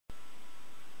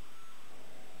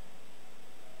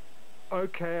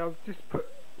Okay, I've just put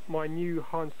my new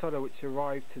Han Solo which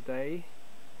arrived today.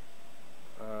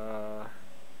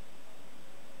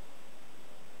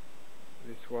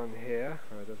 This one here,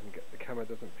 the camera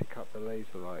doesn't pick up the laser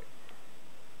light.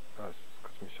 Oh, it's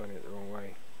because I'm shining it the wrong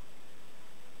way.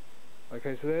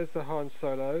 Okay, so there's the Han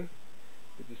Solo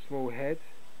with the small head.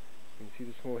 You can see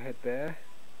the small head there.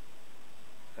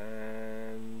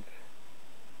 And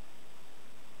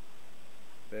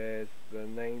there's the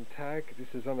name tag. This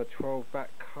is on a 12-back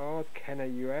card, Kenner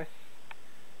US.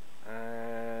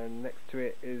 And next to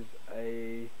it is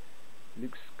a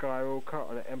Luke Skywalker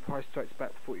on an Empire Strikes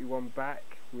Back 41 back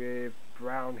with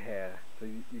brown hair. So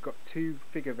you've got two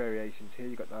figure variations here.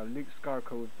 You've got the Luke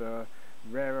Skywalker with the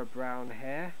rarer brown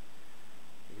hair.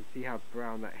 You can see how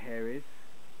brown that hair is.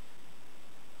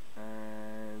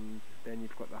 And then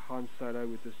you've got the Han Solo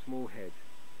with the small head.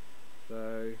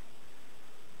 So,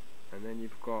 and then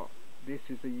you've got, this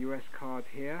is the US card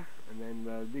here, and then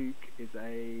the Luke is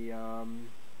a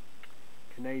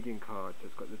Canadian card. So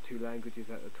it's got the two languages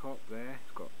at the top there.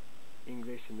 It's got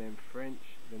English and then French.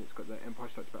 Then it's got the Empire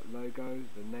Strikes Back logo,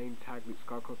 the name tag, Luke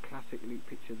Skywalker, classic Luke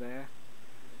picture there.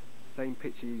 Same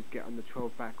picture you get on the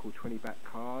 12-back or 20-back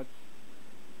cards.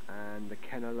 And the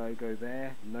Kenner logo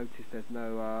there. Notice there's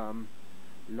no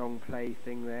long play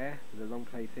thing there. The long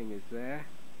play thing is there,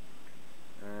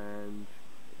 and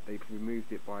they've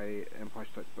removed it by Empire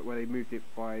Strikes Back. Well, they moved it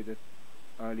by the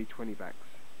early 20-backs.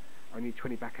 Only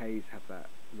 20-back A's have that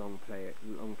long play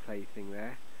thing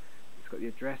there. It's got the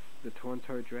address, the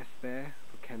Toronto address there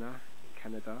for Kenner,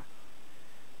 Canada,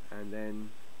 and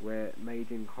then we're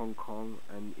made in Hong Kong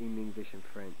and in English and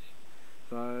French.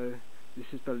 So this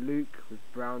is the Luke with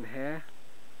brown hair,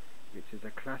 which is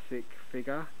a classic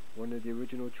figure, one of the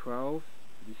original 12.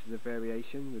 This is a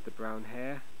variation with the brown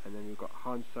hair, and then we've got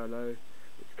Han Solo,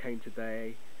 which came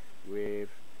today with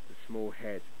the small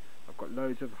head. I've got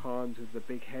loads of Hans with the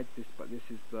big head, but this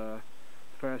is the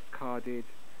first carded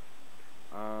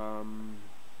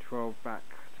 12-back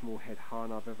small head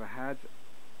Han I've ever had,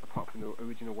 apart from the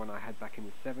original one I had back in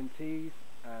the 70s,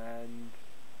 and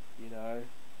you know,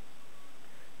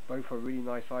 both are really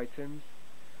nice items.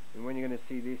 And when you're going to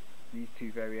see these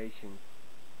two variations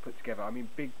put together, I mean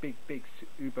big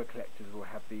uber collectors will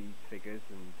have these figures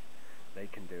and they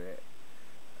can do it,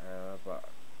 but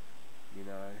you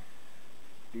know,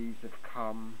 these have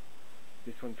come,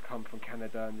 this one's come from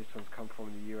Canada and this one's come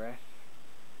from the US,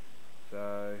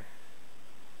 so,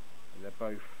 and they're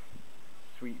both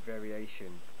sweet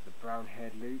variations. The brown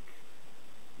haired Luke,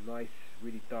 nice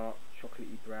really dark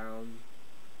chocolatey brown,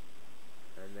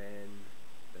 and then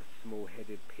the small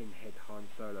headed pinhead Han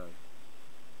Solo.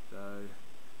 So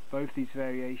both these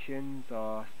variations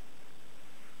are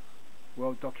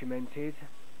well documented,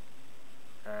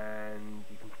 and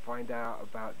you can find out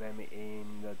about them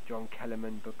in the John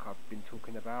Kellerman book I've been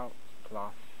talking about.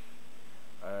 Plus,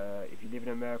 if you live in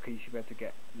America, you should be able to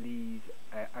get Lee's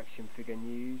Action Figure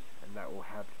News, and that will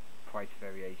have price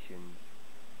variations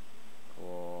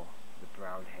for the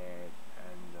brown haired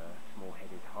and the small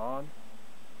headed Han.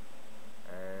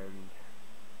 And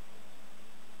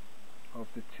of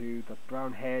the two, the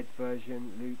brown haired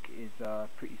version Luke is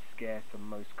pretty scarce on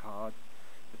most cards.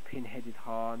 The pin-headed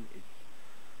Han is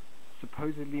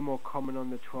supposedly more common on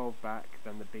the 12-back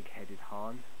than the big-headed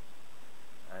Han,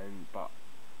 but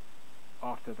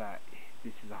after that,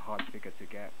 this is a hard figure to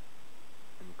get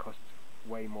and costs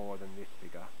way more than this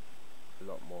figure, a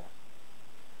lot more.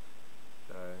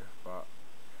 So, but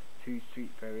two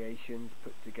sweet variations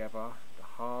put together, the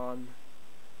Han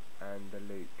and the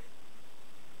Luke.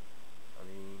 I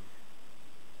mean,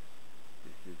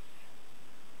 this is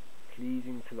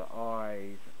pleasing to the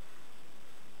eyes.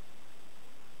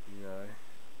 You know,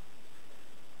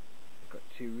 we've got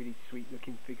two really sweet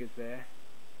looking figures there.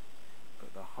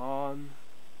 Got the Han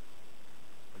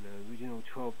on the original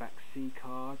 12-back C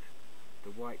card,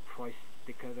 the white price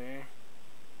sticker there,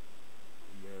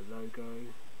 and the logo,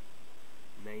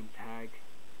 name tag,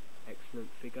 excellent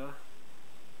figure.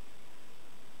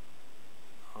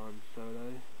 Han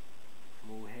Solo,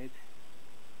 small head,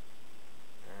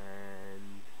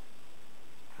 and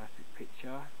classic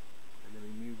picture. And then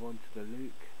we move on to the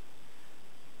Luke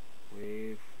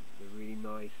with the really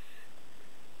nice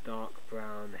dark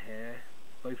brown hair.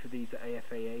 Both of these are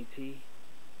AFA 80,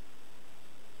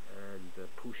 and the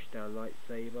push down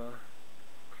lightsaber,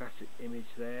 classic image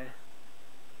there.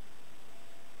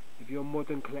 If you're a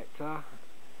modern collector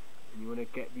and you want to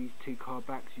get these two card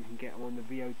backs, you can get them on the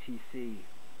VOTC,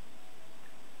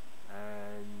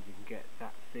 and you can get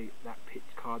that pitch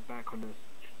card back on a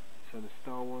on the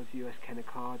Star Wars US Kenner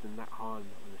card and that Han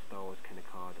on the Star Wars Kenner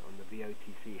card on the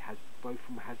VOTC, has both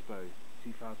from Hasbro,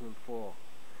 2004.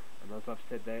 And as I've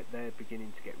said, they're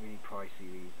beginning to get really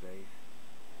pricey these days.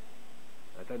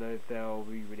 I don't know if they'll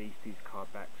re-release these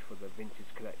card backs for the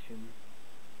vintage collection.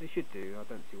 They should do. I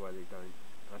don't see why they don't.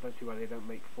 I don't see why they don't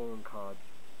make foreign cards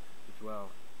as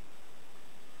well.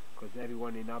 Because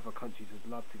everyone in other countries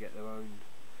would love to get their own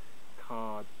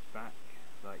cards back,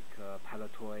 like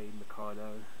Palatoy,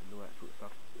 Meccano, and all that sort of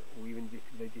stuff. Or even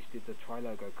they just did the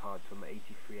Tri-Logo cards from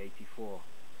 83, 84.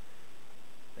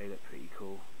 They look pretty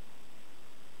cool.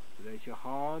 So there's your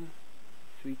Han,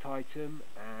 Sweet Item,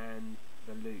 and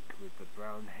the Luke with the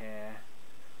brown hair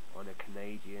on a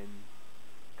Canadian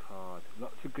card.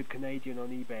 Lots of good Canadian on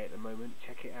eBay at the moment.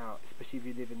 Check it out, especially if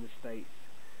you live in the States.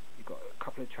 You've got a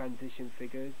couple of transition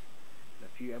figures and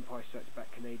a few Empire Strikes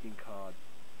Back Canadian cards.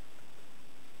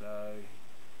 So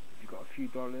if you've got a few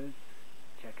dollars,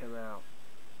 check them out.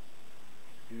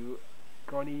 If you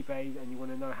go on eBay and you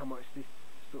want to know how much this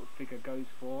sort of figure goes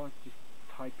for, just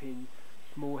type in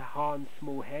small Han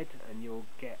small head and you'll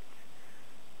get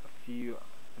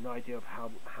an idea of how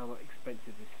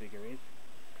expensive this figure is.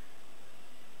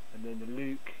 And then the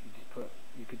Luke,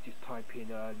 you could just type in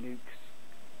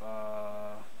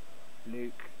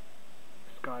Luke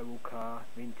Skywalker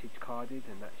vintage carded,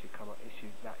 and that should come up.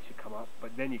 That should come up.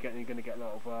 But then you're going to get a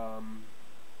lot of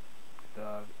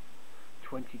the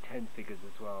 2010 figures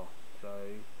as well. So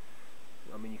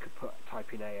I mean, you could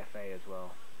type in AFA as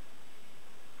well.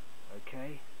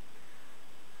 Okay.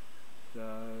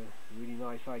 So really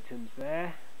nice items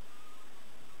there.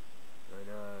 I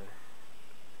know.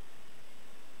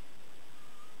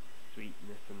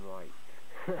 Sweetness and light.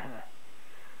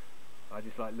 I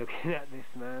just like looking at this,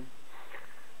 man.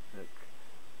 Look,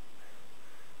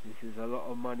 this is a lot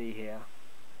of money here.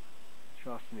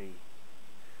 Trust me,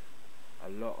 a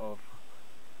lot of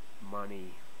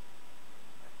money.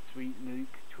 A sweet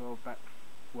Luke 12 back,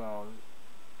 well,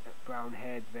 brown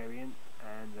haired variant,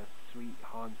 and a sweet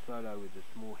Han Solo with the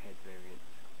small head variant.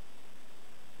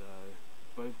 So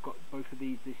got both of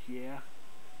these this year,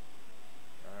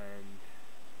 and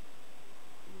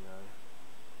you know,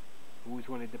 I've always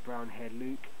wanted the brown haired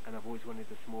Luke, and I've always wanted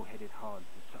the small headed Han.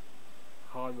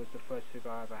 Han was the first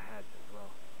figure I ever had as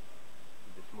well,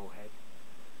 with the small head.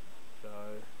 So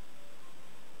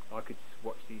I could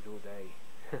watch these all day.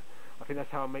 I think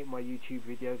that's how I make my YouTube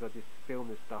videos. I just film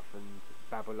the stuff and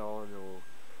babble on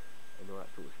and all that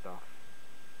sort of stuff.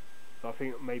 So I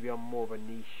think maybe I'm more of a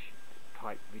niche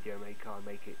type video maker. I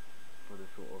make it for the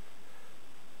sort of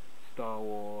Star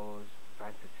Wars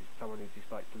fantasy, someone who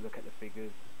just likes to look at the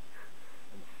figures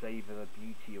and savor the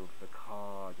beauty of the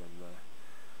card and the,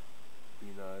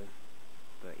 you know,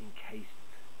 the encased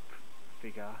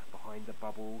figure behind the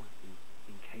bubble,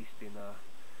 encased in a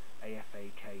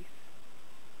AFA case.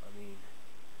 I mean,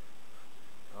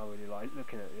 I really like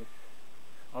looking at this.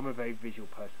 I'm a very visual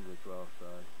person as well, so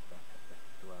that's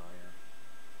the way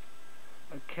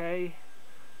I am. Okay,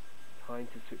 time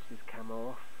to switch this camera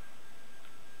off,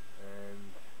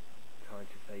 and time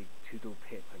to say toodle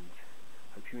pip, and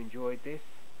hope you enjoyed this.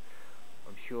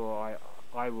 I'm sure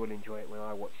I will enjoy it when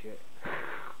I watch it.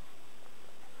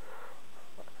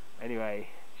 Anyway,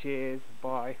 cheers,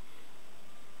 bye.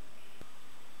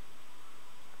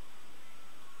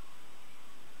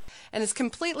 And is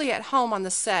completely at home on the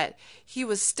set, he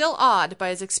was still awed by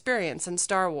his experience in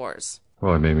Star Wars.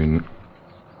 Well, it made me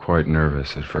quite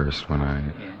nervous at first when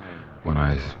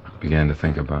I began to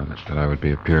think about it, that I would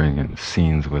be appearing in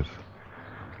scenes with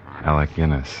Alec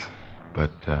Guinness.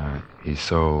 But he's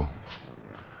so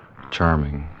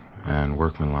charming and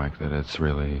workmanlike that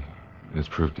it's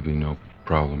proved to be no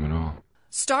problem at all.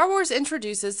 Star Wars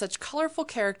introduces such colorful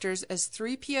characters as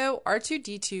 3PO,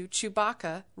 R2-D2,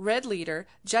 Chewbacca, Red Leader,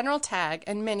 General Tag,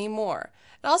 and many more.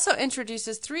 It also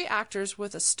introduces 3 actors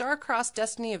with a star-crossed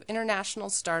destiny of international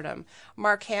stardom: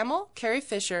 Mark Hamill, Carrie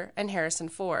Fisher, and Harrison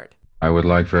Ford. I would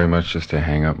like very much just to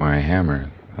hang up my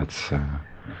hammer.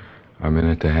 I'm in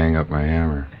it to hang up my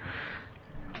hammer.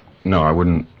 No, I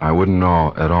wouldn't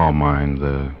at all mind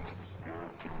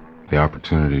the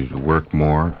opportunity to work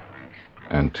more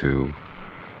and to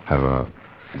have a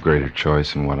greater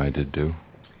choice in what I did do.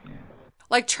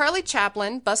 Like Charlie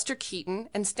Chaplin, Buster Keaton,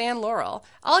 and Stan Laurel,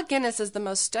 Alec Guinness is the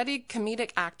most studied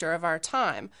comedic actor of our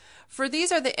time. For these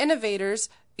are the innovators'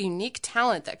 unique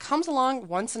talent that comes along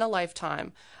once in a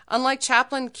lifetime. Unlike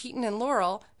Chaplin, Keaton, and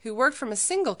Laurel, who worked from a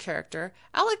single character,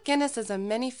 Alec Guinness is a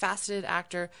many-faceted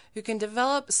actor who can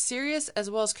develop serious as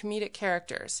well as comedic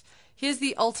characters. He is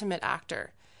the ultimate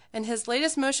actor. In his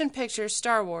latest motion picture,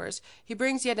 Star Wars, he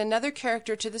brings yet another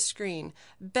character to the screen,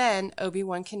 Ben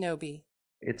Obi-Wan Kenobi.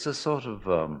 It's a sort of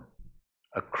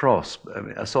a cross, I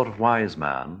mean, a sort of wise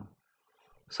man,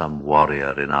 some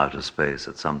warrior in outer space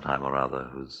at some time or other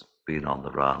who's been on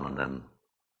the run and then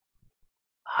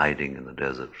hiding in the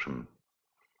desert from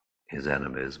his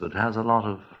enemies, but has a lot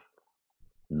of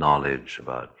knowledge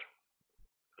about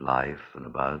life and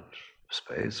about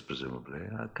space, presumably,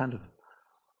 a kind of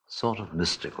sort of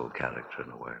mystical character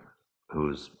in a way,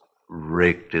 who's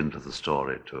raked into the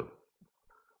story to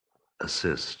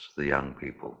assist the young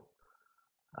people.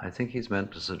 I think he's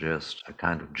meant to suggest a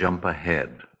kind of jump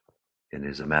ahead in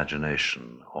his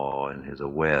imagination or in his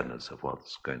awareness of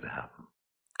what's going to happen.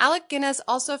 Alec Guinness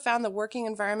also found the working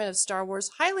environment of Star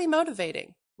Wars highly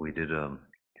motivating. We did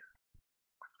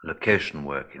location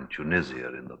work in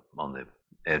Tunisia on the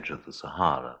edge of the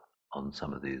Sahara on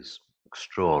some of these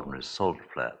extraordinary salt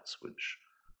flats which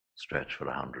stretch for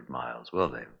 100 miles. Well,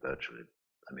 they virtually,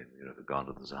 I mean, if you've gone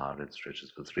to the Sahara, it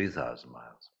stretches for 3,000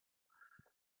 miles.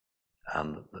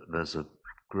 And there's a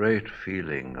great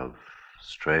feeling of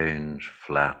strange,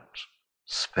 flat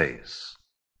space,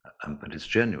 but it's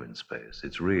genuine space.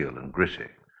 It's real and gritty.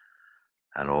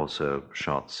 And also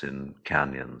shots in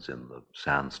canyons in the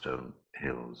sandstone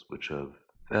hills, which are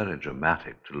very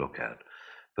dramatic to look at.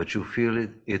 But you feel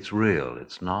it's real.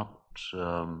 It's not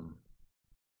some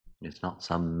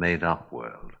made-up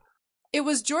world. It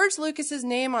was George Lucas's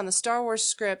name on the Star Wars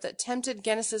script that tempted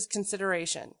Guinness's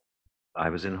consideration. I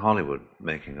was in Hollywood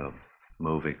making a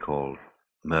movie called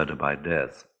Murder by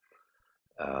Death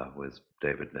with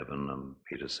David Niven and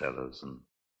Peter Sellers and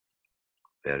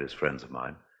various friends of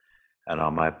mine. And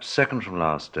on my second from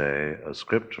last day, a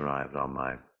script arrived on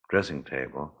my dressing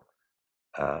table,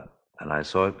 and I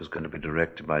saw it was going to be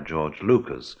directed by George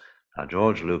Lucas. Now,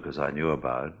 George Lucas I knew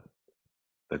about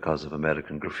because of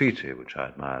American Graffiti, which I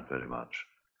admired very much.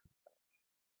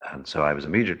 And so I was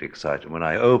immediately excited. When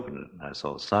I opened it and I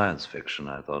saw science fiction,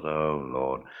 I thought, oh,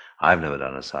 Lord, I've never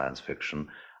done a science fiction.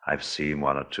 I've seen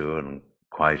one or two and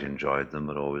quite enjoyed them,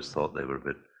 but always thought they were a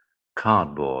bit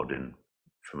cardboard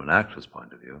from an actor's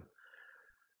point of view.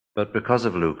 But because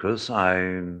of Lucas,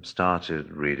 I started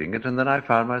reading it, and then I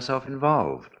found myself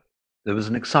involved. There was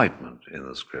an excitement in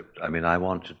the script. I mean, I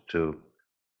wanted to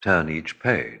turn each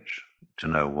page to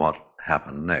know what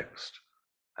happened next.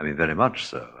 I mean, very much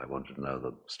so. I wanted to know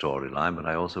the storyline, but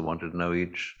I also wanted to know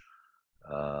each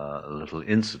little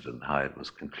incident, how it was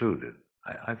concluded.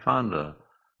 I found a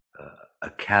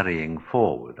carrying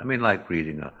forward. I mean, like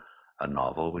reading a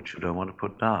novel which you don't want to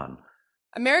put down.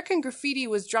 American Graffiti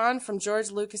was drawn from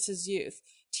George Lucas's youth,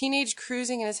 teenage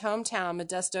cruising in his hometown,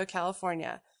 Modesto,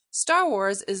 California. Star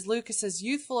Wars is Lucas's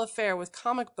youthful affair with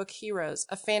comic book heroes,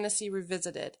 a fantasy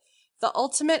revisited. The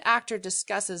ultimate actor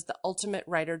discusses the ultimate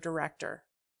writer-director.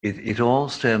 It all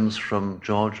stems from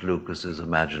George Lucas's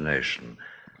imagination,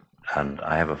 and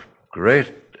I have a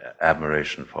great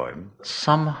admiration for him.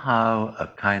 Somehow a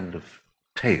kind of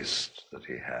taste that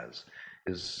he has.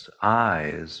 His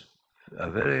eye is a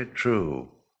very true,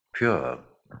 pure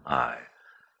eye,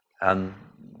 and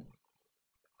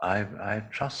I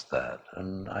trust that,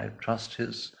 and I trust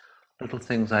his little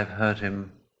things. I've heard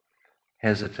him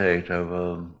hesitate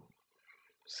over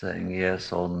saying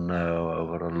yes or no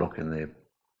over a look in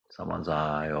someone's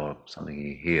eye or something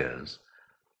he hears.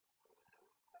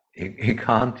 He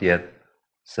can't yet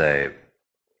say,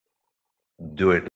 do it